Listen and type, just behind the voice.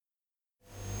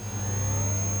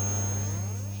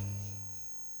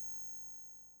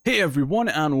Hey everyone,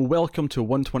 and welcome to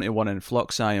 121 in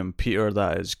Flux. I am Peter,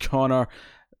 that is Connor.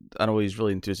 I know he's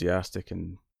really enthusiastic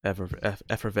and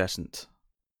effervescent.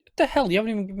 What the hell? You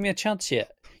haven't even given me a chance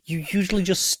yet. You usually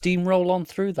just steamroll on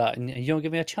through that, and you don't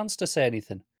give me a chance to say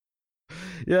anything.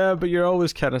 Yeah, but you're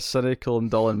always kind of cynical and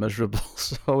dull and miserable.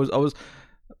 So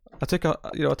I took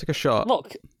a shot.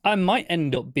 Look, I might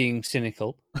end up being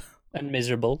cynical and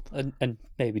miserable and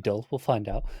maybe dull. We'll find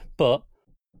out. But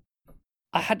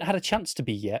I hadn't had a chance to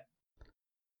be yet.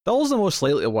 Dull's the most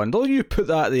likely one. Don't you put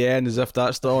that at the end as if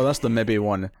that's the maybe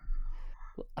one.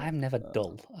 I'm never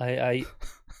dull. I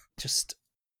just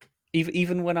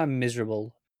even when I'm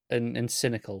miserable and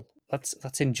cynical,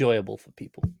 that's enjoyable for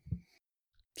people.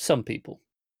 Some people.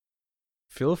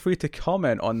 Feel free to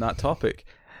comment on that topic.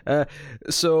 Uh,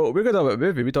 so we're going to talk about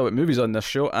movie. We talk about movies on this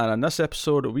show, and on this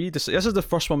episode, this is the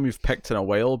first one we've picked in a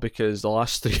while because the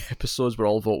last three episodes were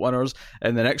all vote winners,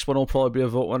 and the next one will probably be a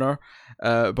vote winner.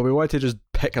 But we wanted to just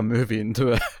pick a movie and do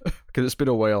it because it's been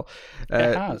a while.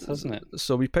 It has, hasn't it?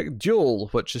 So we picked Duel,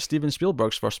 which is Steven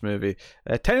Spielberg's first movie,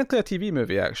 technically a TV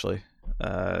movie actually.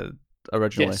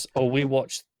 Originally, Yes. Oh, we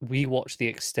watched the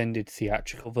extended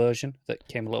theatrical version that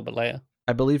came a little bit later.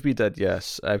 I believe we did,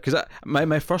 yes. Because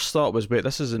my first thought was, wait,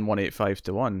 this is in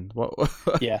 185-1. What?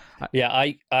 Yeah, yeah.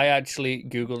 I actually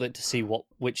googled it to see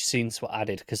which scenes were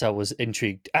added because I was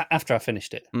intrigued. After I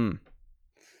finished it, Mm,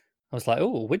 I was like,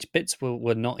 "Oh, which bits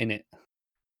were not in it?"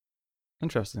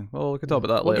 interesting. Well, we can talk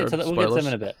about that We'll later. get to that. We'll get to them Spoilers.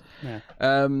 in a bit.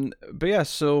 Yeah. But yeah,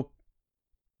 so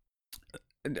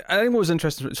I think what was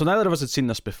interesting. So neither of us had seen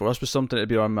this before. This was something that had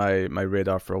been on my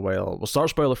radar for a while. We'll start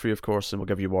spoiler free, of course, and we'll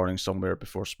give you warnings somewhere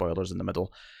before spoilers in the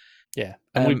middle. Yeah,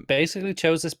 and we Um, basically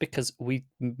chose this because we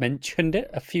mentioned it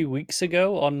a few weeks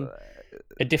ago on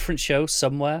a different show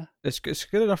somewhere. it's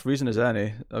good enough reason as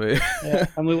any. I mean, Yeah,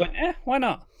 and we went, why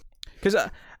not? because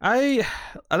I think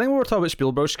we were talking about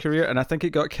Spielberg's career, and I think it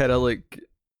got kind of like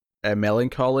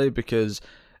melancholy because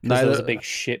Because there was a neither big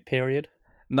shit period.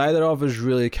 neither of us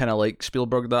really kind of like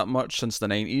Spielberg that much since the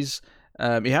 90s.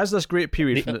 He has this great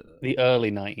period from The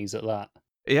early '90s at that.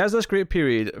 he has this great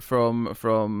period from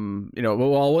well,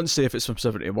 I won't say if it's from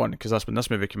 71 because that's when this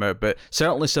movie came out, but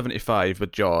certainly 75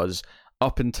 with Jaws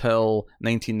up until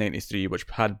 1993, which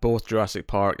had both Jurassic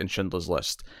Park and Schindler's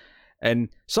List. And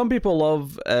some people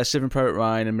love Saving Private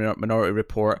Ryan and Minority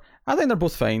Report. I think they're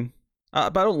both fine,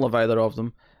 but I don't love either of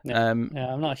them. Yeah,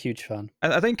 yeah. I'm not a huge fan.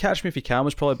 I think Catch Me If You Can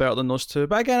was probably better than those two,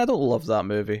 but again, I don't love that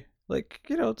movie. Like,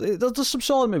 there's some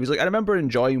solid movies. Like, I remember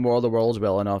enjoying War of the Worlds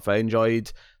well enough. I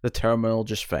enjoyed The Terminal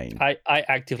just fine. I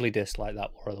actively dislike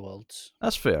that War of the Worlds.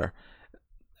 That's fair.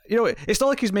 It's not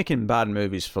like he's making bad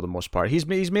movies for the most part. He's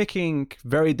making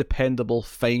very dependable,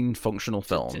 fine, functional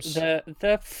films.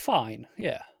 They're fine.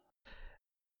 Yeah.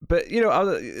 But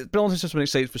it's been just been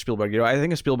excited for Spielberg. I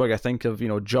think of Spielberg. I think of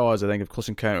Jaws. I think of Close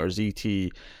Encounters,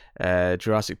 E.T.,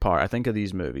 Jurassic Park. I think of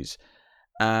these movies,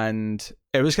 and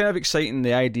it was kind of exciting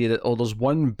the idea that there's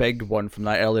one big one from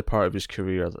that early part of his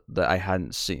career that I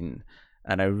hadn't seen,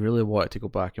 and I really wanted to go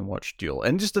back and watch Duel.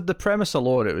 And just the premise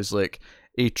alone, it was like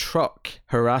a truck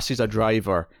harasses a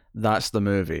driver. That's the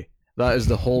movie. That is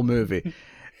the whole movie,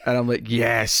 and I'm like,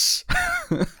 yes.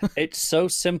 It's so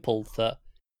simple that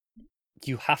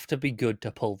you have to be good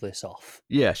to pull this off.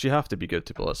 Yes, you have to be good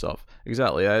to pull this off.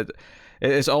 Exactly.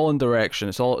 It's all in direction.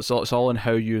 It's all in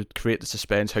how you create the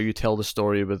suspense, how you tell the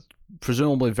story with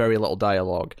presumably very little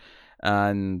dialogue,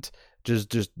 and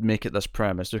just make it this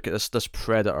premise. Look at this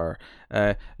predator.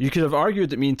 You could have argued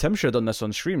that me and Tim should have done this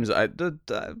on streams. I did,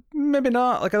 maybe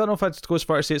not. Like, I don't know if I'd go as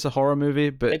far as say it's a horror movie,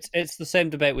 but It's the same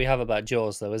debate we have about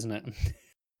Jaws, though, isn't it?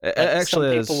 it Like, actually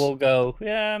some is. people will go,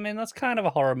 yeah, I mean that's kind of a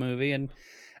horror movie, and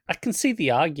I can see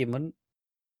the argument.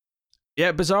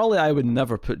 Yeah, bizarrely, I would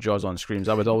never put Jaws on screams.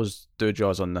 I would always do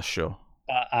Jaws on this show.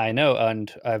 I know,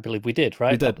 and I believe we did,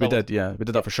 right? We did, yeah. We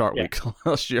did that for Shark Yeah. Week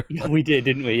last year. Yeah, we did,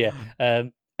 didn't we? Yeah.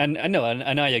 And I know,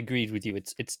 and I agreed with you.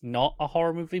 It's not a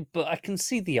horror movie, but I can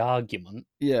see the argument.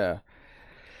 Yeah.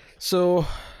 So,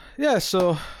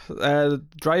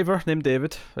 driver named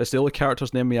David. It's the only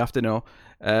character's name we have to know.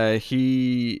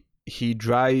 He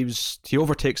drives. He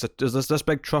overtakes. There's this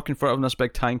big truck in front of him. This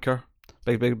big tanker,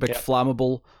 big Yeah.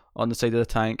 flammable on the side of the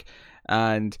tank,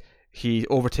 and he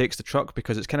overtakes the truck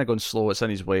because it's kind of going slow. It's in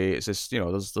his way. It's just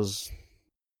there's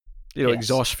Yes.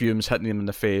 exhaust fumes hitting him in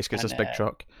the face because And this big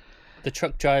truck. the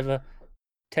truck driver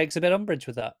takes a bit umbrage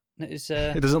with that. He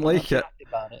doesn't like not it. happy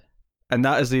about it. And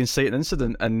that is the inciting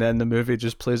incident, and then the movie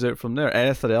just plays out from there.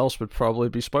 Anything else would probably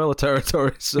be spoiler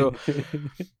territory. So,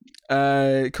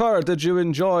 Cara, did you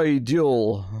enjoy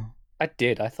Duel? I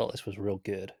did. I thought this was real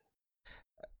good.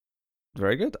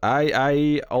 Very good.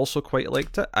 I also quite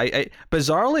liked it. I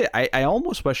bizarrely, I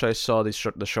almost wish I saw the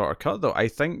shorter cut though. I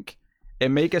think it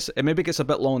maybe gets a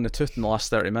bit long in the tooth in the last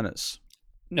 30 minutes.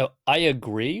 No, I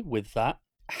agree with that.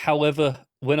 However,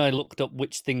 when I looked up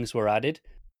which things were added,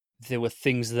 there were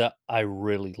things that I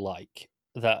really like.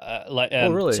 That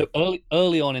Oh, really? So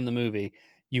early on in the movie,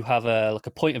 you have a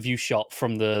point of view shot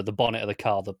from the bonnet of the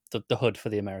car, the hood for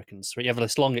the Americans. Right? You have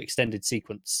this long extended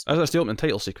sequence. That's the opening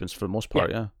title sequence for the most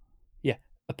part. Yeah. Yeah.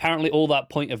 Apparently, all that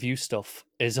point of view stuff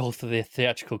is also the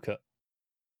theatrical cut.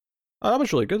 Oh, that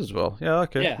was really good as well. Yeah.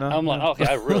 Okay. Yeah, No, I'm like, yeah. okay,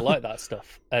 I really like that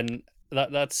stuff, and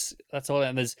that's all.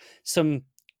 And there's some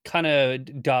kind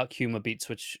of dark humor beats,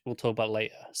 which we'll talk about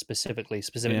later. Specific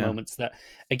Yeah. moments that,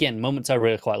 again, moments I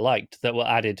really quite liked that were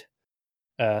added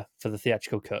for the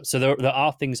theatrical cut. So there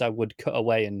are things I would cut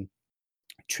away and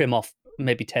trim off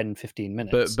maybe 10, 15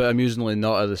 minutes. But amusingly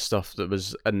not of the stuff that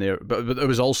was in there. But it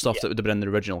was all stuff Yeah. that would have been in the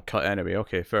original cut anyway.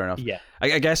 Okay, fair enough. Yeah.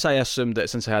 I guess I assumed that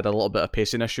since I had a little bit of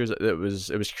pacing issues, that it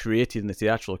was created in the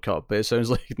theatrical cut. But it sounds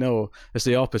like no, it's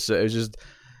the opposite. It was just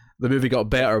the movie got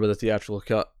better with the theatrical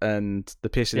cut, and the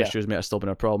pacing Yeah. issues may have still been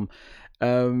a problem.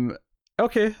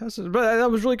 Okay, but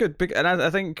that was really good. And I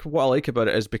think what I like about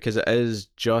it is because it is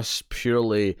just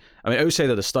purely, I mean, outside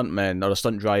of the stuntmen or the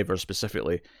stunt drivers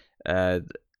specifically, it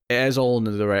is all in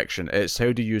the direction. It's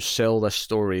how do you sell this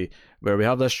story where we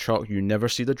have this truck, you never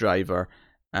see the driver,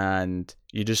 and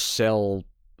you just sell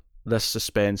this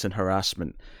suspense and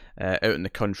harassment out in the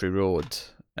country road.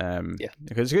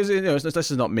 Because you know,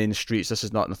 this is not main streets. This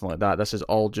is not nothing like that. This is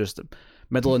all just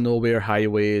middle of nowhere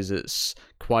highways. It's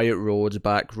quiet roads,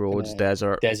 back roads,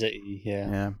 desert. Deserty,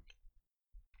 yeah.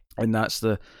 And that's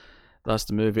the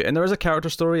movie. And there is a character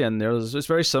story in there. It's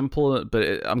very simple,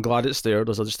 but I'm glad it's there.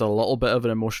 There's just a little bit of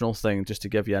an emotional thing just to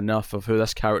give you enough of who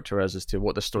this character is as to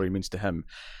what the story means to him.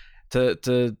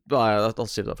 Well, I'll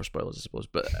save that for spoilers, I suppose.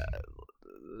 But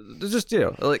just, you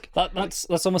know, like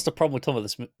that's almost a problem with some of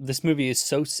this. This movie is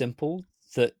so simple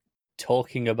that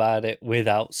talking about it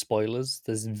without spoilers,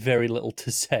 there's very little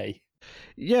to say.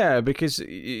 Yeah, because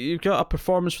you've got a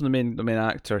performance from the main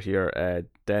actor here,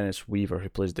 Dennis Weaver, who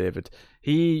plays David.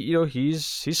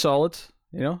 He's solid.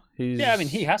 Yeah, I mean,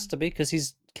 he has to be because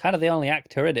he's kind of the only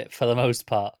actor in it for the most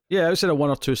part. Yeah, outside of one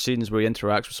or two scenes where he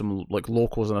interacts with some like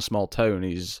locals in a small town,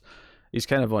 he's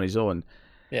kind of on his own.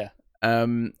 Yeah.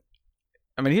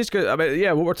 I mean, he's good. I mean,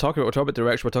 yeah, what we're talking about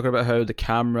direction. We're talking about how the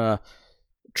camera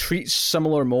treats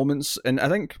similar moments, and I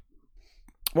think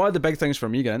one of the big things for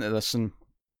me getting into this, and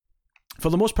for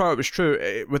the most part it was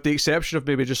true, with the exception of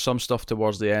maybe just some stuff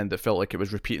towards the end that felt like it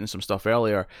was repeating some stuff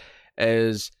earlier,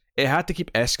 is it had to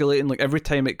keep escalating. Like every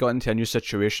time it got into a new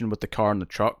situation with the car and the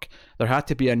truck, there had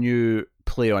to be a new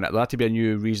play on it. There had to be a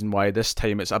new reason why this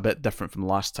time it's a bit different from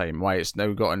last time, why it's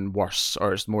now gotten worse,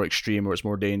 or it's more extreme, or it's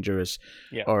more dangerous,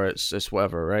 or it's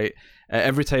whatever, right?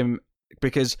 Every time,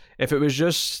 because if it was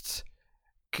just...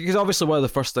 Because obviously one of the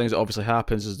first things that obviously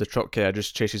happens is the truck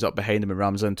just chases up behind him and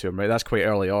rams into him, right? That's quite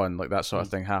early on, like that sort of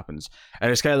thing happens.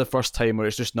 And it's kind of the first time where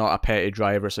it's just not a petty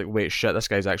driver, it's like, wait, shit, this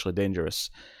guy's actually dangerous.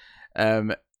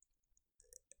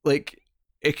 Like,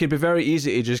 it could be very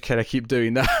easy to just kind of keep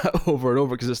doing that over and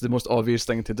over because it's the most obvious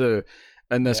thing to do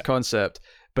in this concept.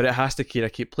 But it has to kind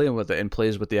of keep playing with it and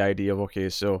plays with the idea of, okay,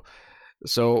 so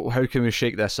how can we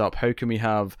shake this up? How can we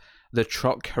have the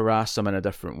truck harass them in a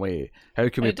different way? How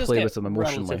can we play with them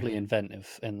emotionally? Relatively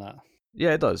inventive in that.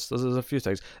 Yeah, it does. There's a few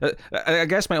things. I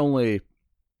guess my only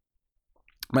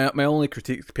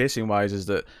critique pacing wise is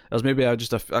that there's maybe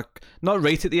just a not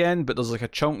right at the end, but there's like a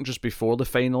chunk just before the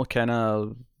final kind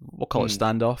of, we'll call it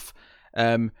standoff,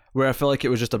 where I feel like it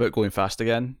was just about going fast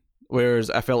again. Whereas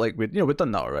I felt like we'd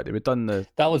done that already. We'd done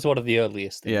that was one of the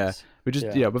earliest things.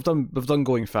 Yeah, we've done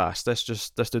going fast. Let's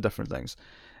do different things.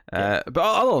 But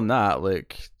other than that,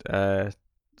 like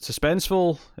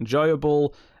suspenseful,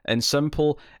 enjoyable, and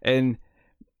simple, and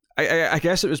I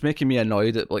guess it was making me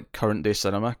annoyed at like current day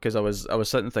cinema because I was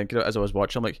sitting thinking as I was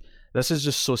watching, I'm like, this is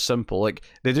just so simple. Like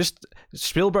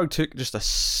Spielberg took just a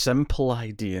simple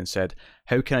idea and said,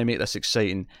 how can I make this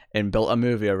exciting, and built a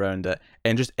movie around it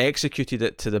and just executed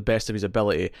it to the best of his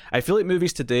ability. I feel like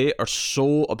movies today are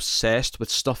so obsessed with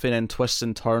stuffing in twists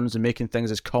and turns and making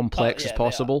things as complex as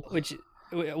possible. Which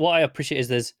what I appreciate is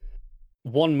there's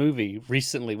one movie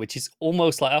recently which is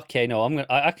almost like, okay, no,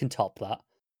 I can top that.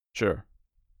 Sure.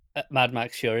 Mad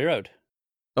Max Fury Road.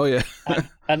 Oh yeah.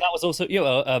 and that was also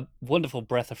a wonderful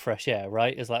breath of fresh air,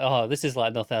 right? It's like, oh, this is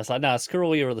like nothing else. Like, nah, screw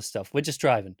all your other stuff. We're just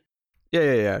driving.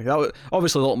 Yeah. That was,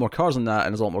 obviously a lot more cars in that,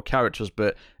 and there's a lot more characters,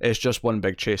 but it's just one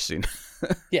big chase scene.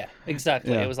 Yeah,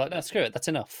 exactly. Yeah. It was like, no, screw it, that's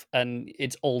enough. And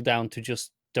it's all down to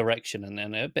just direction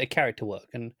and a bit of character work.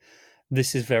 And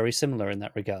this is very similar in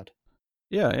that regard.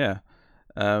 Yeah, yeah.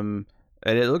 And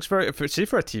it looks very for a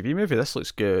TV movie. This looks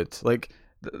good. Like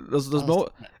there's no,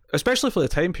 especially for the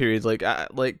time period.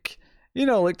 Like you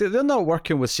know, like they're not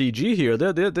working with CG here.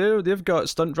 They've got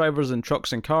stunt drivers and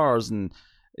trucks and cars, and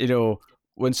you know,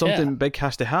 when something big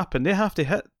has to happen, they have to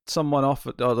hit someone off,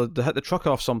 or they hit the truck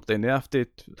off something. They have to,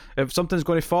 if something's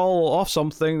going to fall off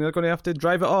something, they're going to have to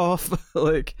drive it off.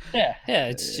 Like yeah,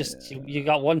 it's just you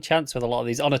got one chance with a lot of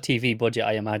these on a TV budget.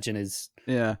 I imagine is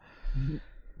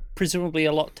presumably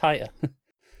a lot tighter.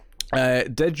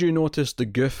 Did you notice the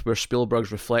goof where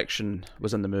Spielberg's reflection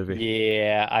was in the movie?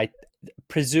 Yeah,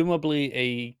 presumably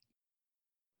a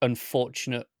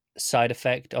unfortunate side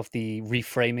effect of the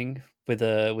reframing with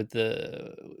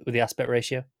the aspect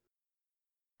ratio.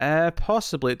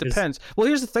 Possibly. It depends. Well,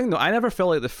 here's the thing though. I never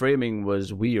felt like the framing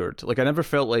was weird. Like I never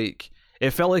felt like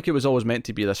it was always meant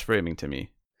to be this framing to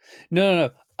me.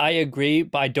 No. I agree,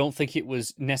 but I don't think it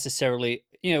was necessarily.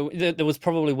 You know, there was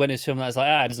probably when it's filmed that it's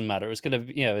like, it doesn't matter. It's gonna,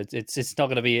 you know, it's not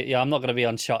gonna be. Yeah, I'm not gonna be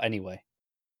on shot anyway.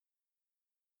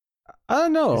 I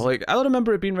don't know. Like I don't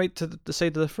remember it being right to the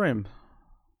side of the frame.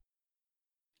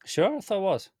 Sure, I thought it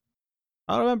was.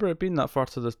 I don't remember it being that far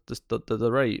to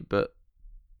the right, but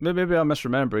maybe I'm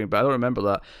misremembering. But I don't remember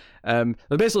that.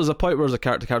 Basically, there's a point where there's a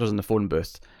character's in the phone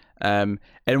booth. And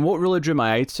what really drew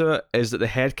my eye to it is that the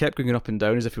head kept going up and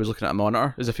down as if he was looking at a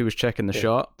monitor, as if he was checking the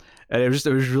shot, and it was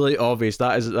really obvious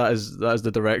that is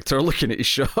the director looking at his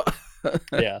shot.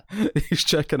 Yeah, he's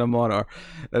checking a monitor,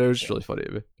 and it was really funny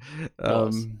to me.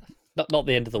 Not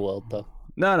the end of the world though.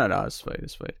 No, it's fine.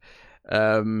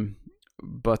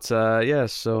 Yeah,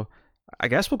 so I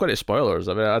guess we'll go to spoilers.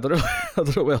 I mean, I don't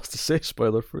know what else to say.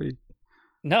 Spoiler free.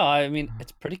 No, I mean,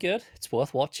 it's pretty good. It's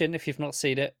worth watching if you've not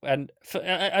seen it. And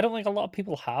I don't think a lot of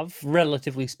people have,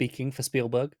 relatively speaking, for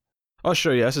Spielberg. Oh,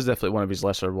 sure, yeah. This is definitely one of his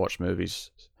lesser watched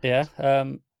movies. Yeah.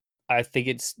 I think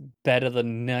it's better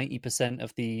than 90%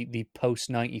 of the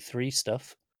post-93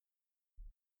 stuff.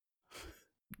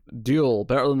 Duel,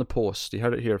 better than The Post. You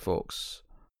heard it here, folks.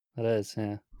 It is,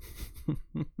 yeah.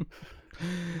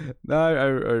 No, I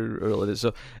really did.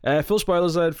 So, full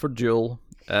spoilers then for Duel.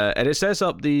 And it sets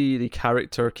up the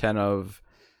character kind of,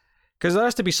 because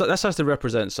this has to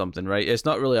represent something, right? It's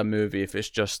not really a movie if it's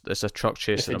a truck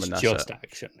chasing him and that's just it.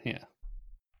 Action, yeah.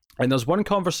 And there's one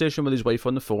conversation with his wife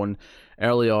on the phone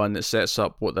early on that sets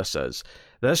up what this is.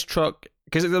 This truck,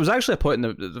 because there was actually a point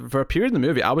for a period in the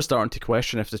movie, I was starting to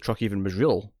question if the truck even was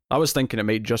real. I was thinking it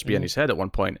might just be in his head at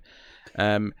one point.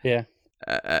 Yeah.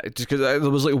 Just because there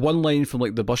was like one line from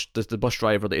like the bus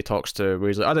driver that he talks to where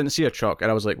he's like, I didn't see a truck,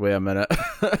 and I was like, wait a minute.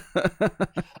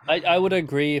 I would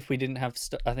agree if we didn't have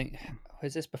I think,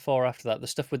 is this before or after that, the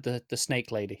stuff with the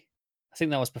snake lady? I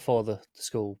think that was before the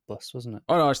school bus, wasn't it?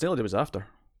 Oh no, Snake Lady was after.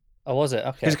 Oh, was it?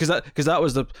 Okay. Because that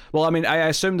was the, well, I mean, I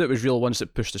assumed it was real once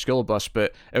it pushed the school bus,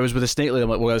 but it was with the snake lady. I'm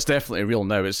like, well, it's definitely real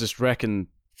now. It's just wrecking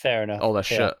fair enough all this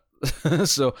shit.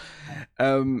 So,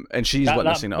 and she's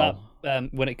witnessing it all.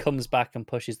 When it comes back and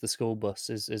pushes the school bus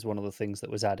is one of the things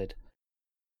that was added.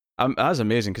 That's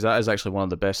amazing because that is actually one of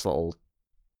the best little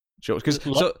jokes.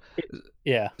 So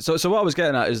what I was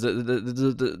getting at is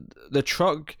that the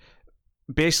truck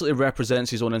basically represents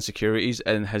his own insecurities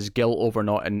and his guilt over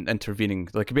not intervening.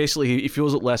 Like basically, he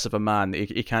feels it less of a man.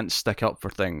 He can't stick up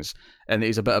for things, and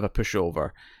he's a bit of a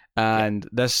pushover. And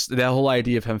the whole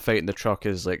idea of him fighting the truck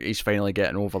is like he's finally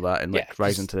getting over that and like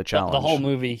rising to the challenge. The whole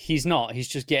movie, he's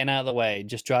just getting out of the way,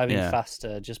 just driving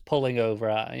faster, just pulling over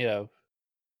at,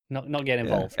 not getting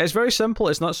involved. It's very simple.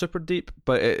 It's not super deep,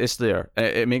 but it's there.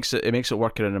 It makes it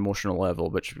work at an emotional level,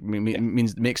 which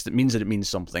means that it means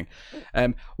something.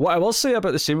 What I will say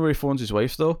about the scene where he phones his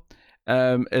wife though,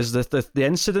 is that the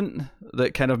incident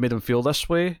that kind of made him feel this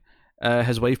way.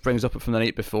 His wife brings up it from the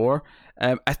night before.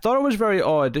 I thought it was very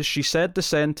odd. She said the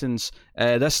sentence,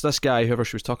 "This guy, whoever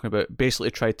she was talking about, basically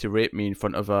tried to rape me in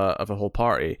front of a whole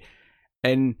party."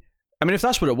 And I mean, if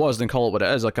that's what it was, then call it what it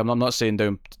is. Like I'm not saying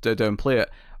downplay it,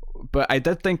 but I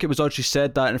did think it was odd she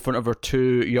said that in front of her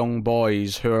two young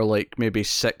boys who are like maybe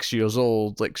 6 years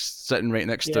old, like sitting right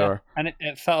next to her. And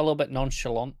it felt a little bit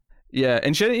nonchalant. Yeah,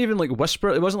 and she didn't even like whisper.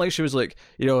 It wasn't like she was like,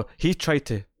 he tried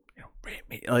to rape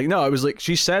me. Like no, it was like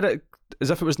she said it as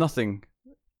if it was nothing.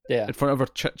 Yeah, in front of her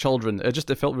children.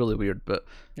 It felt really weird, but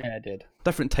yeah, it did.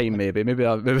 Different time, maybe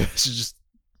this is just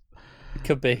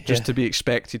could be to be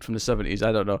expected from the 70s.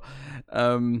 I don't know.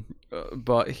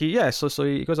 But so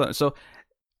he goes on. So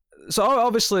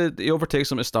obviously he overtakes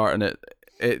him to start, and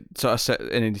it sort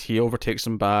of and he overtakes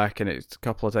him back, and it's a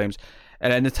couple of times.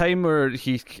 And in the time where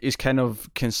he's kind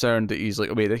of concerned that he's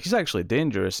like, wait, he's actually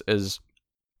dangerous, is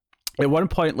At one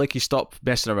point, like, he stopped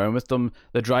messing around with them.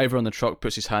 The driver on the truck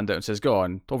puts his hand out and says, "Go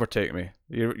on, overtake me.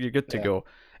 You're good to go."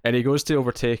 And he goes to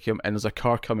overtake him, and there's a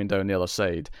car coming down the other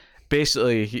side.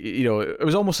 Basically, it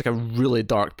was almost like a really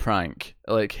dark prank.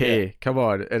 Like, hey, come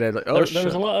on. And then, like, oh, there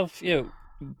was a lot of,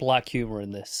 black humor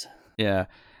in this. Yeah.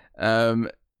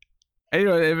 And,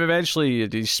 eventually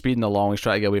he's speeding along. He's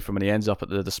trying to get away from it. He ends up at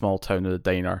the small town of the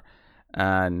diner.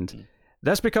 And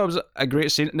this becomes a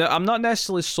great scene. Now, I'm not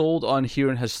necessarily sold on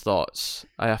hearing his thoughts,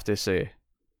 I have to say.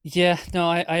 Yeah, no,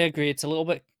 I agree. It's a little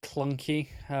bit clunky.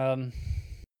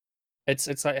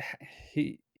 It's like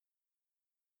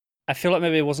I feel like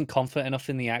maybe he wasn't confident enough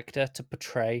in the actor to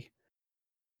portray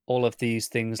all of these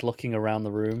things looking around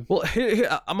the room. Well,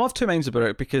 I'm of two minds about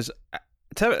it because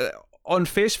on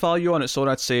face value on its own,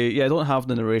 I'd say, yeah, don't have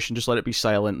the narration, just let it be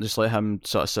silent, just let him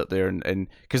sort of sit there and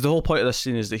because the whole point of this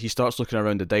scene is that he starts looking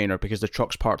around the diner because the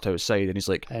truck's parked outside and he's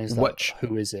like,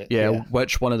 who is it? Yeah,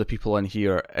 which one of the people in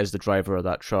here is the driver of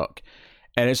that truck?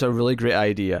 And it's a really great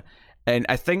idea. And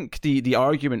I think the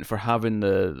argument for having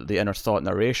the inner thought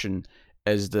narration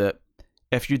is that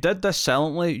if you did this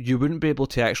silently, you wouldn't be able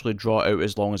to actually draw it out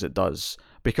as long as it does.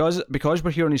 Because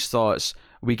we're hearing his thoughts,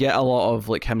 we get a lot of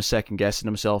like him second guessing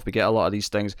himself. We get a lot of these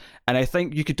things, and I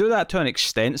think you could do that to an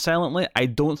extent silently. I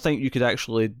don't think you could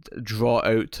actually draw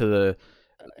out to the.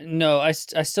 No, I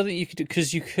still think you could,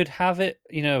 because you could have it.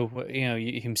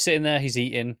 Him sitting there, he's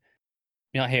eating,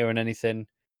 you're not hearing anything.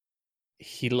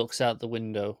 He looks out the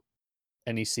window,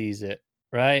 and he sees it,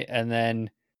 right, and then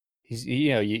he's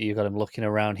you got him looking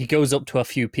around. He goes up to a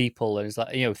few people and he's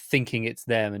like thinking it's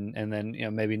them, and then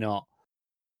maybe not.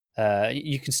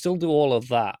 You can still do all of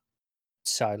that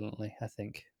silently, I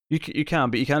think. You can,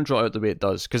 but you can't draw it out the way it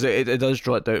does, because it does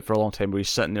draw it out for a long time where he's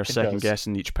sitting there second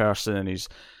guessing each person, and he's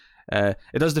it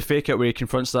does the fake out where he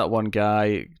confronts that one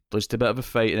guy, there's a bit of a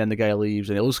fight, and then the guy leaves,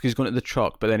 and it looks like he's going to the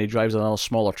truck, but then he drives another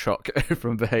smaller truck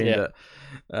from behind it.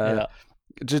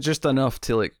 Just enough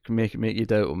to like make you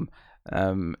doubt him.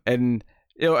 And and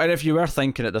if you were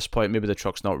thinking at this point maybe the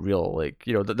truck's not real, like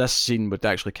that this scene would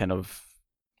actually kind of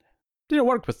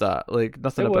work with that, like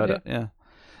nothing about it. Yeah.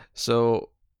 So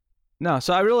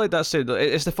I really like that scene.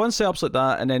 It's the fun setups like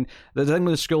that, and then the thing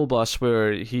with the school bus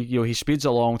where he speeds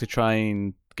along to try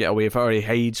and get away from it, or he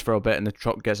hides for a bit and the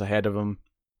truck gets ahead of him,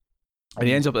 and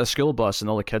he ends up at the school bus and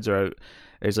all the kids are out.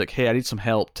 He's like, hey, I need some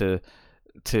help to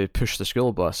push the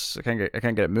school bus. I can't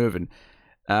get it moving.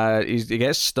 He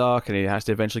gets stuck and he has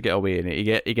to eventually get away, and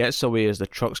he gets away as the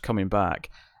truck's coming back,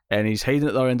 and he's hiding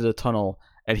at the other end of the tunnel,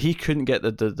 and he couldn't get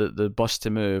the bus to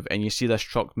move, and you see this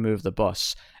truck move the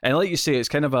bus, and like you say, it's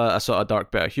kind of a sort of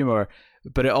dark bit of humor,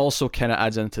 but it also kind of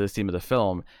adds into the theme of the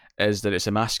film, is that it's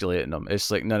emasculating him. It's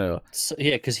like no. So,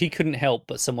 yeah, because he couldn't help,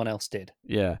 but someone else did.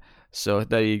 Yeah. So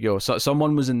there you go. So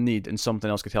someone was in need, and something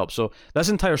else could help. So this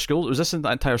entire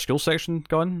school section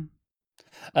gone?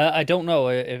 I don't know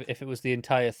if it was the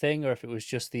entire thing or if it was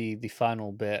just the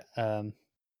final bit. Yeah,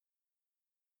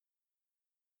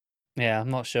 I'm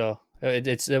not sure.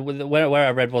 It's where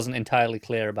I read wasn't entirely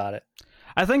clear about it.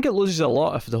 I think it loses a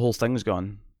lot if the whole thing's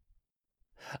gone.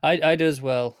 I do as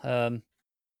well. But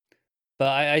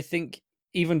I think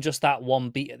even just that one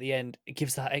beat at the end, it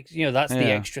gives that, that's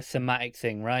the extra thematic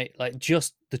thing, right? Like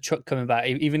just the truck coming back,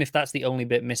 even if that's the only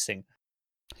bit missing.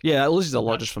 Yeah, it loses a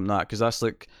lot just from that, because that's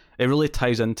like, it really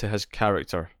ties into his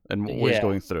character and what he's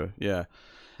going through. Yeah.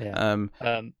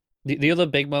 The other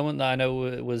big moment that I know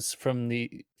was from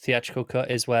the theatrical cut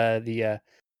is where the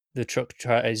truck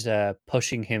is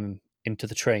pushing him into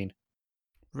the train.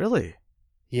 Really?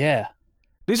 Yeah.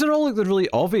 These are all like the really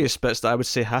obvious bits that I would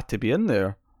say had to be in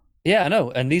there. Yeah, I know,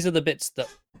 and these are the bits that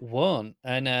weren't,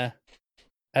 and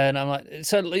I'm like,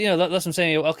 so that's what I'm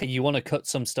saying. Okay, you want to cut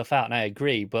some stuff out, and I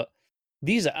agree, but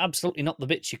these are absolutely not the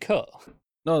bits you cut.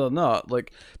 No, they're not.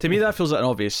 Like, to me, that feels like an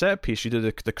obvious set piece. You do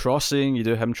the crossing, you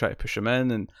do him try to push him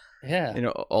in, and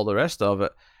all the rest of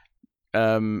it.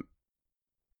 And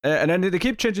then they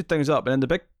keep changing things up, and then the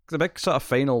big sort of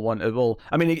final one.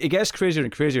 It gets crazier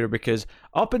and crazier, because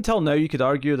up until now you could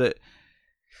argue that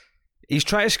he's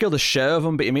trying to scare the shit out of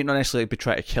him, but he may not necessarily be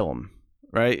trying to kill him,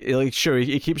 right? Like, sure,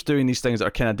 he keeps doing these things that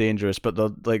are kind of dangerous,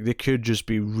 but they could just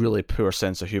be really poor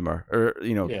sense of humor, or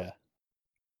Yeah.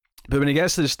 But when he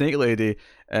gets to the snake lady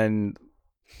and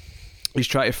he's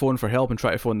trying to phone for help and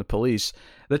trying to phone the police,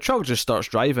 the truck just starts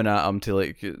driving at him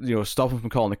to stop him from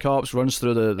calling the cops, runs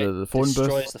through the phone booth.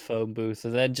 Destroys the phone booth,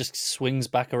 and then just swings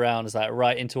back around as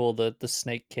right into all the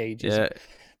snake cages. Yeah.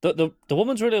 The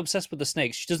woman's really obsessed with the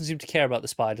snakes. She doesn't seem to care about the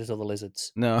spiders or the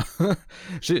lizards. No.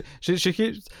 she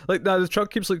keeps the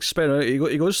truck keeps spinning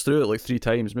out. He goes through it 3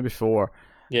 times, maybe 4.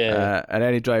 Yeah. And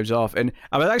then he drives off, and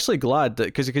I was actually glad that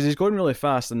because he's going really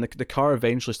fast, and the car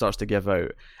eventually starts to give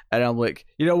out, and I'm like,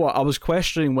 you know what? I was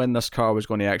questioning when this car was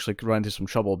going to actually run into some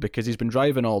trouble because he's been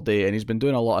driving all day and he's been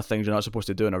doing a lot of things you're not supposed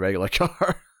to do in a regular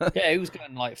car. Yeah, he was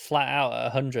going like flat out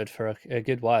at 100 for a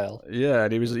good while. Yeah,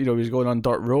 and he was going on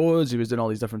dirt roads. He was doing all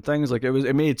these different things. Like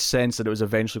it made sense that it was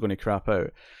eventually going to crap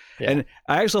out. Yeah. And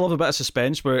I actually love a bit of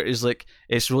suspense where it's like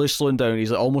it's really slowing down.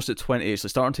 He's like almost at 20. It's like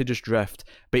starting to just drift,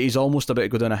 but he's almost about to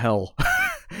go down a hill.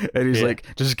 And he's like,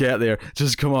 just get there.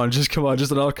 Just come on. Just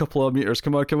another couple of meters.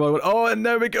 Come on. Oh, and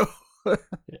there we go.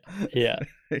 Yeah.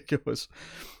 It goes.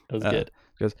 That was good.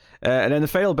 And then the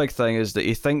final big thing is that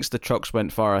he thinks the trucks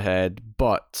went far ahead,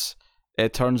 but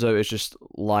it turns out it's just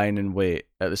lying in wait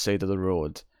at the side of the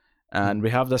road. And we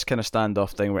have this kind of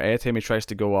standoff thing where anytime he tries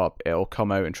to go up, it'll come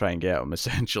out and try and get him,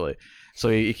 essentially. So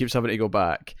he keeps having to go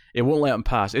back. It won't let him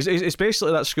pass. It's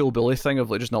basically that school bully thing of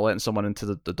like just not letting someone into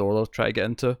the door they'll try to get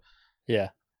into. Yeah.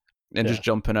 And just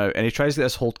jumping out. And he tries to get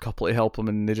this whole couple to help him,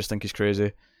 and they just think he's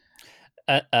crazy.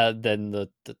 Then the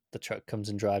truck comes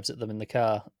and drives at them in the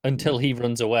car until he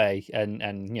runs away, and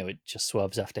it just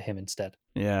swerves after him instead.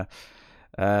 Yeah.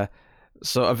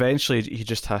 So eventually he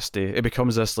just has to. It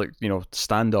becomes this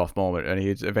standoff moment, and he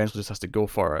eventually just has to go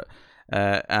for it.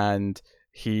 And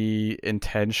he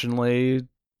intentionally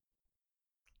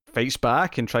fights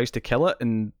back and tries to kill it.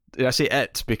 And I say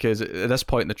it because at this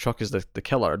point the truck is the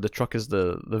killer. The truck is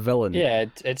the villain. Yeah,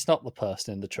 it's not the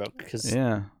person in the truck because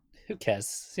who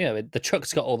cares? The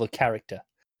truck's got all the character.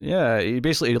 Yeah, he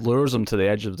basically lures him to the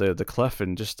edge of the cliff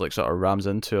and just like sort of rams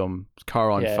into him,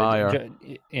 car on fire.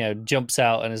 Jumps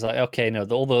out and is like, okay, no,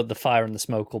 all the fire and the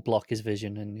smoke will block his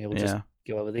vision, and he'll just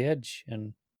go over the edge.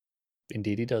 And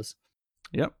indeed, he does.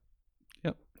 Yep.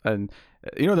 And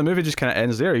the movie just kind of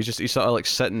ends there. He's sort of like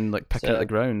sitting, like picking at the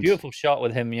ground. Beautiful shot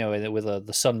with him, with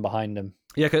the sun behind him.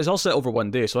 Yeah, because it's all set over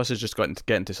one day, so this is just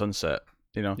getting to sunset.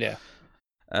 Yeah.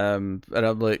 And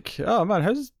I'm like, oh man,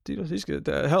 how's he's good?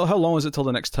 How long is it till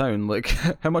the next town? Like,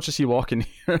 how much is he walking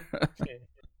here?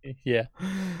 Yeah,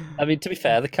 I mean, to be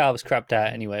fair, the car was crapped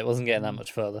out anyway. It wasn't getting that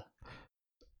much further.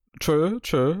 True.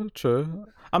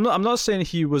 I'm not saying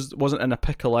he wasn't in a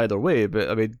pickle either way, but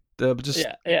I mean, just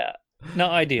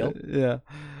not ideal. Yeah,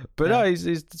 but no,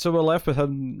 he's so we're left with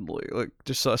him like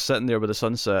just sort of sitting there with the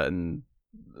sunset and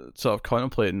sort of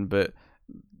contemplating. But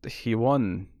he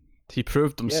won. He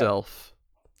proved himself.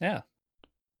 Yeah.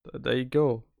 There you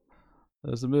go.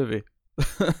 There's the movie.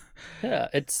 Yeah,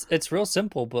 it's real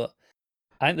simple, but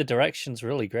I think the direction's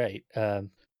really great.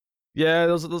 Yeah,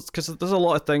 because there's a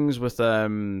lot of things with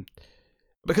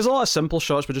because a lot of simple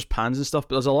shots were just pans and stuff,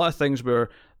 but there's a lot of things where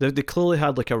they clearly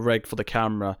had like a rig for the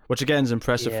camera, which again is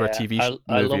impressive for a TV movie.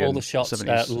 I love all the shots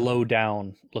 70s. Low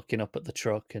down, looking up at the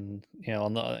truck, and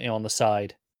on the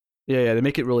side. Yeah, they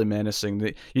make it really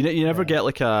menacing. You never get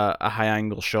like a high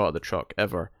angle shot of the truck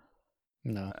ever.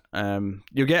 No.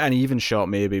 You'll get an even shot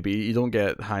maybe, but you don't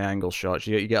get high angle shots.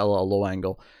 You get a lot of low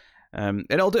angle. And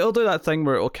it'll do that thing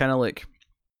where it'll kind of like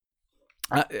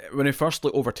when he first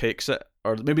overtakes it,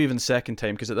 or maybe even the second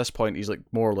time, because at this point he's like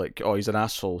more like, oh, he's an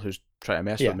asshole who's trying to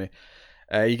mess with me.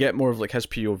 You get more of like his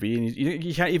POV, and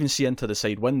you can't even see into the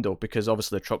side window because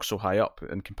obviously the truck's so high up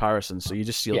in comparison. So you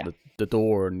just see like the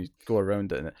door, and you go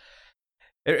around it, and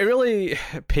it really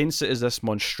paints it as this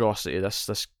monstrosity,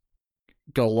 this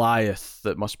Goliath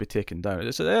that must be taken down.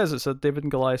 It's a David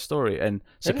and Goliath story, and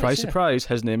surprise,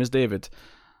 his name is David.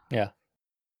 Yeah,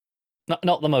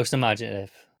 not the most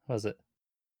imaginative, was it?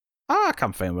 I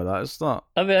can't fine with that. It's not.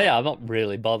 I mean, I'm not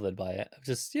really bothered by it. I'm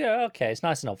just, okay, it's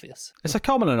nice and obvious. It's a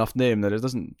common enough name that it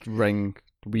doesn't ring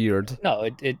weird. No,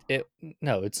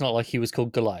 no, it's not like he was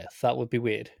called Goliath. That would be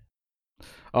weird.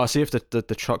 Oh, see if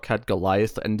the truck had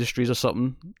Goliath Industries or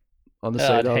something on the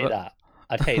side of it.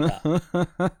 I'd hate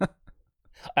that.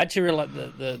 I actually really like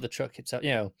the truck itself.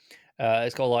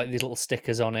 It's got like these little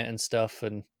stickers on it and stuff,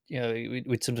 and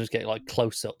we'd sometimes get like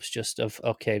close-ups just of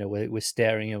we're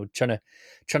staring, trying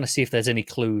to see if there's any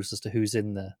clues as to who's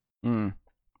in there.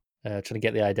 Trying to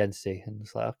get the identity, and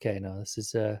it's like, okay, no, this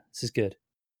is good.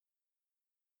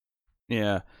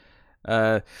 Yeah.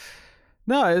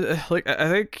 No, I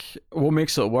think what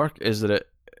makes it work is that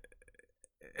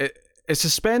it's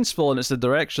suspenseful and it's the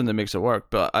direction that makes it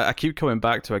work. But I keep coming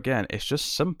back to again, it's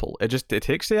just simple. It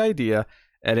takes the idea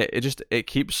and it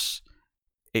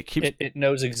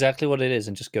knows exactly what it is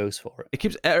and just goes for it. It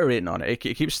keeps iterating on it.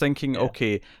 It keeps thinking,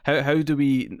 okay, how do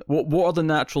we? What are the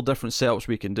natural different setups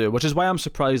we can do? Which is why I'm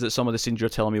surprised that some of the scenes you're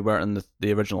telling me weren't in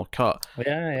the original cut.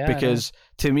 Yeah. Because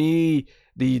to me,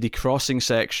 the crossing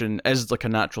section is like a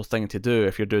natural thing to do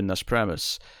if you're doing this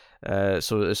premise.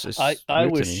 So it's I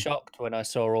weird to was me. shocked when I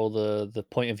saw all the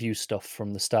point of view stuff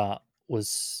from the start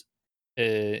was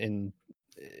in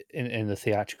the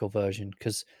theatrical version,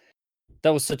 because that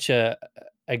was such a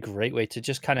great way to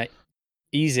just kind of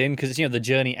ease in, because the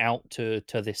journey out to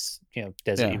this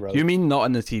deserty Yeah. You road. mean not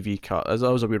in the TV cut?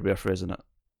 That was a weird way of phrasing it.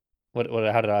 What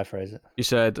how did I phrase it? You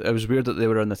said it was weird that they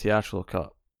were in the theatrical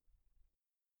cut.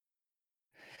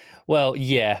 Well,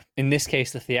 yeah. In this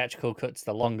case, the theatrical cut's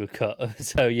the longer cut.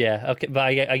 So yeah, okay. But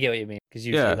I get what you mean, because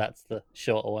usually Yeah. that's the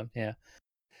shorter one. Yeah.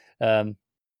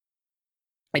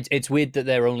 It's weird that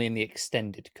they're only in the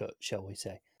extended cut, shall we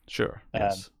say? Sure.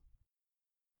 Yes.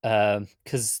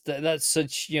 Because that's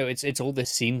such it's all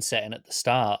this scene setting at the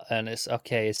start, and it's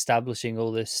establishing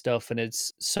all this stuff, and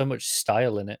it's so much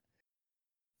style in it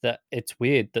that it's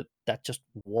weird that just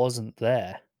wasn't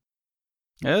there.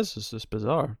 Yeah, it's just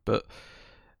bizarre, but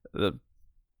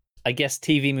I guess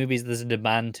TV movies, there's a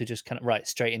demand to just kind of right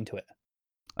straight into it.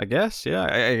 I guess, yeah.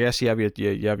 I guess you have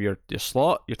your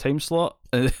slot, your time slot.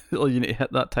 You need to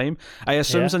hit that time. I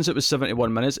assume since it was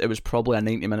 71 minutes, it was probably a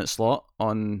 90-minute slot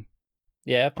on.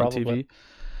 Yeah, On probably.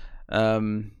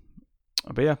 TV.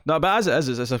 But yeah, no. But as it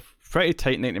is, it's a pretty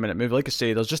tight 90-minute movie. Like I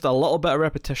say, there's just a little bit of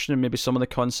repetition and maybe some of the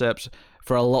concepts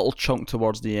for a little chunk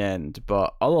towards the end.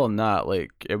 But other than that,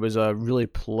 like, it was a really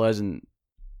pleasant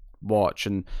watch.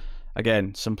 And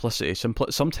again, simplicity.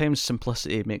 Sometimes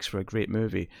simplicity makes for a great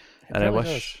movie. And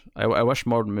really I wish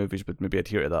modern movies would maybe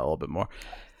adhere to that a little bit more.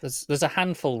 There's a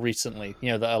handful recently,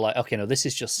 that are like, okay, no, this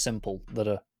is just simple, that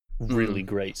are really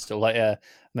great still. Like I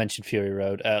mentioned Fury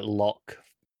Road. Locke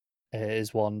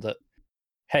is one that,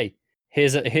 hey,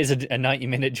 here's a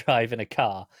 90-minute drive in a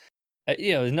car.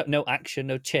 There's no action,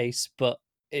 no chase, but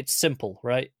it's simple,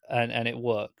 right? And it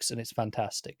works, and it's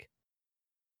fantastic.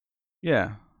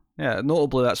 Yeah.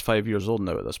 Notably, that's 5 years old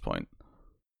now at this point.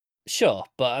 Sure,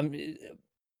 but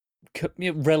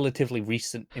relatively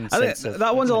recent in sense of,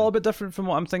 that one's a little bit different from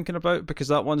what I'm thinking about, because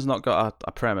that one's not got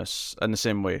a premise in the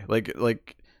same way.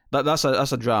 Like that's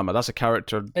a drama. That's a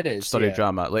character study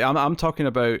drama. Like I'm talking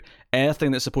about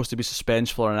anything that's supposed to be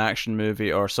suspenseful or an action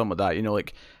movie or something like that.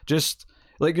 Like just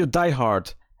like your Die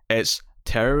Hard. It's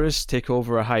terrorists take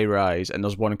over a high rise and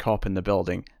there's one cop in the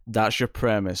building. That's your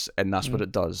premise, and that's what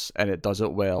it does, and it does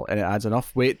it well, and it adds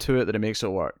enough weight to it that it makes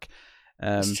it work.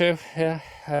 It's true. Yeah.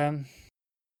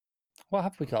 What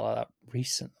have we got like that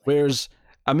recently? Whereas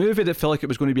a movie that felt like it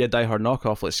was going to be a Die Hard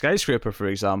knockoff, like Skyscraper, for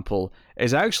example,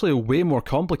 is actually way more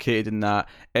complicated than that,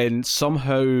 and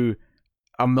somehow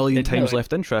a million times less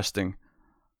interesting.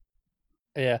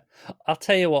 Yeah, I'll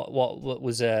tell you what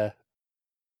was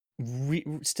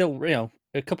still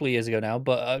a couple of years ago now,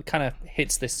 but kind of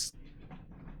hits this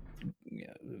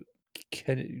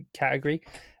category,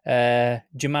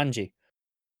 Jumanji.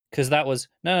 Because that was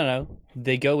no.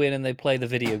 They go in and they play the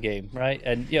video game, right?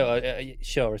 And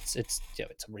sure, it's a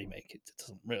remake. It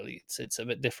doesn't really. It's a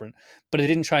bit different, but it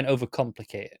didn't try and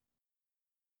overcomplicate it.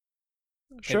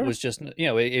 Sure. It was just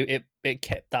it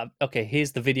kept that. Okay,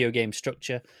 here's the video game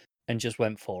structure, and just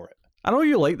went for it. I know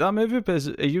you like that movie, but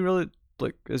are you really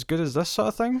like as good as this sort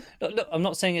of thing? No, I'm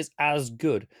not saying it's as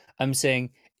good. I'm saying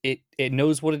it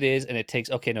knows what it is, and it takes,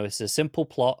 it's a simple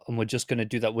plot, and we're just going to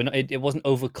do that. We're not, it wasn't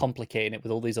overcomplicating it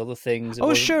with all these other things.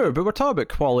 Sure, but we're talking about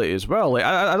quality as well. Like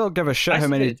I don't give a shit how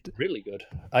many. It's really good.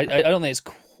 I don't think it's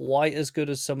quite as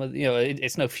good as some of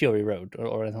it's no Fury Road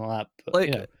or anything like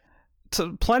that.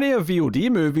 But, plenty of VOD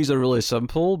movies are really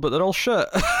simple, but they're all shit.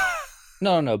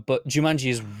 No, but Jumanji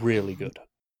is really good.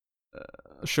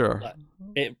 Sure.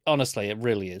 Honestly, it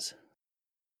really is.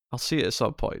 I'll see it at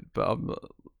some point, but I'm.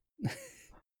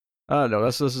 I don't know.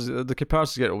 This is the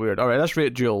comparison's getting weird. All right, let's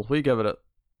rate Duel. What do you give it?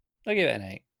 I'll give it an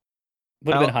 8.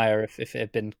 Would have been higher if it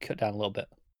had been cut down a little bit.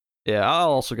 Yeah, I'll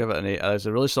also give it an 8. It's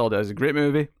a really solid. It's a great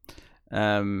movie.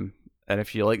 And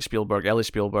if you like Spielberg, Ellie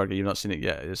Spielberg, and you've not seen it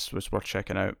yet, it's worth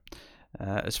checking out.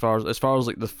 As far as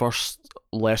like the first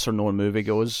lesser known movie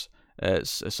goes,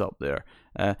 it's up there.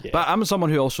 But I'm someone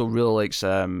who also really likes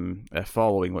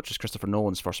Following, which is Christopher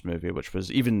Nolan's first movie, which was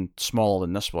even smaller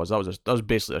than this was. That was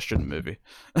basically a student movie.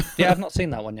 Yeah, I've not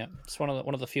seen that one yet. It's one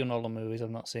of the few Nolan movies I've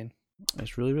not seen.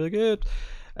 It's really, really good.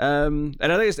 And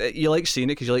I think you like seeing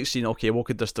it because you like seeing, okay, what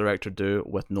could this director do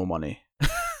with no money?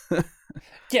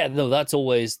 Yeah, no, that's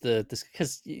always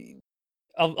because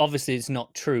obviously it's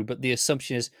not true, but the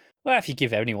assumption is, well, if you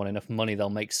give anyone enough money, they'll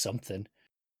make something.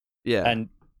 Yeah. And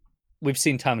we've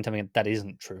seen time and time again that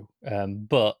isn't true.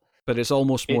 But it's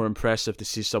almost more impressive to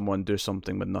see someone do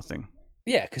something with nothing.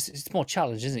 Yeah, because it's more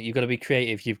challenge, isn't it? You've got to be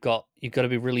creative. You've got to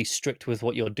be really strict with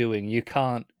what you're doing. You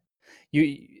can't.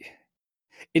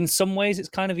 in some ways it's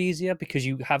kind of easier because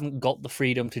you haven't got the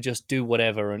freedom to just do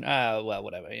whatever and well,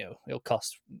 whatever, it'll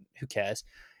cost, who cares.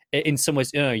 In some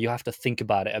ways, you have to think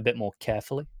about it a bit more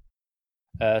carefully,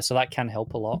 so that can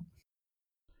help a lot.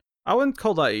 I wouldn't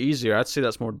call that easier. I'd say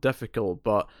that's more difficult,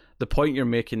 but the point you're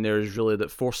making there is really that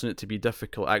forcing it to be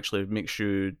difficult actually makes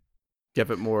you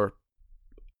give it more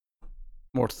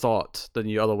thought than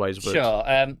you otherwise would.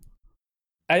 Sure.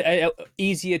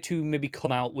 Easier to maybe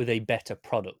come out with a better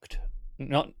product,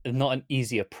 not an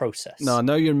easier process. No,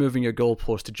 now you're moving your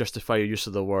goalpost to justify your use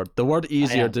of the word. The word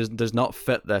easier does not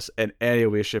fit this in any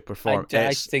way, shape, or form.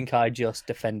 I think I just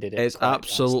defended it. It's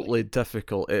absolutely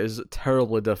difficult. It is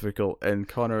terribly difficult, and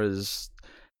Connor is...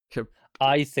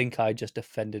 I think I just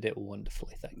defended it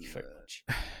wonderfully. Thank you very much.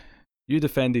 You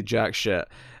defended jack shit.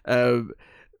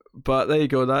 But there you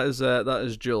go. That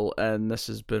is Duel, and this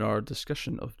has been our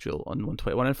discussion of Duel on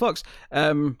 121 in Flux.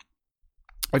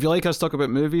 If you like us talk about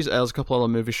movies, there's a couple other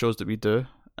movie shows that we do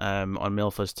on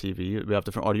MailFuzz TV. We have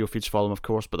different audio feeds for them, of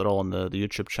course, but they're all on the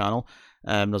YouTube channel.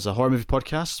 There's a horror movie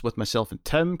podcast with myself and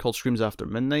Tim called Screams After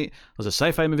Midnight. There's a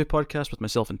sci-fi movie podcast with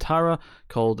myself and Tara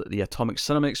called The Atomic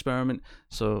Cinema Experiment.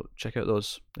 So check out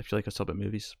those if you like us talk about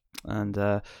movies. And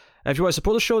if you want to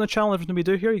support the show and the channel, everything we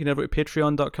do here, you can head over to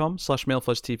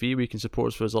patreon.com/MailFuzzTV, where you can support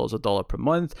us for as little as $1 per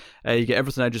month. You get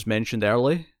everything I just mentioned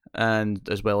early, and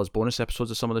as well as bonus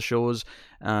episodes of some of the shows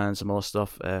and some other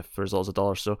stuff for as little as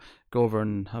 $1. So go over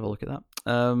and have a look at that.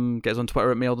 Get us on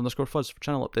Twitter at mailed_fuzz for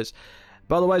channel updates.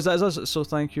 But otherwise, that is us. So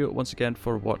thank you once again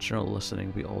for watching or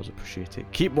listening. We always appreciate it.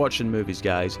 Keep watching movies,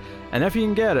 guys. And if you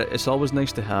can get it, it's always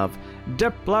nice to have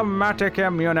diplomatic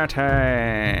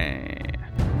immunity.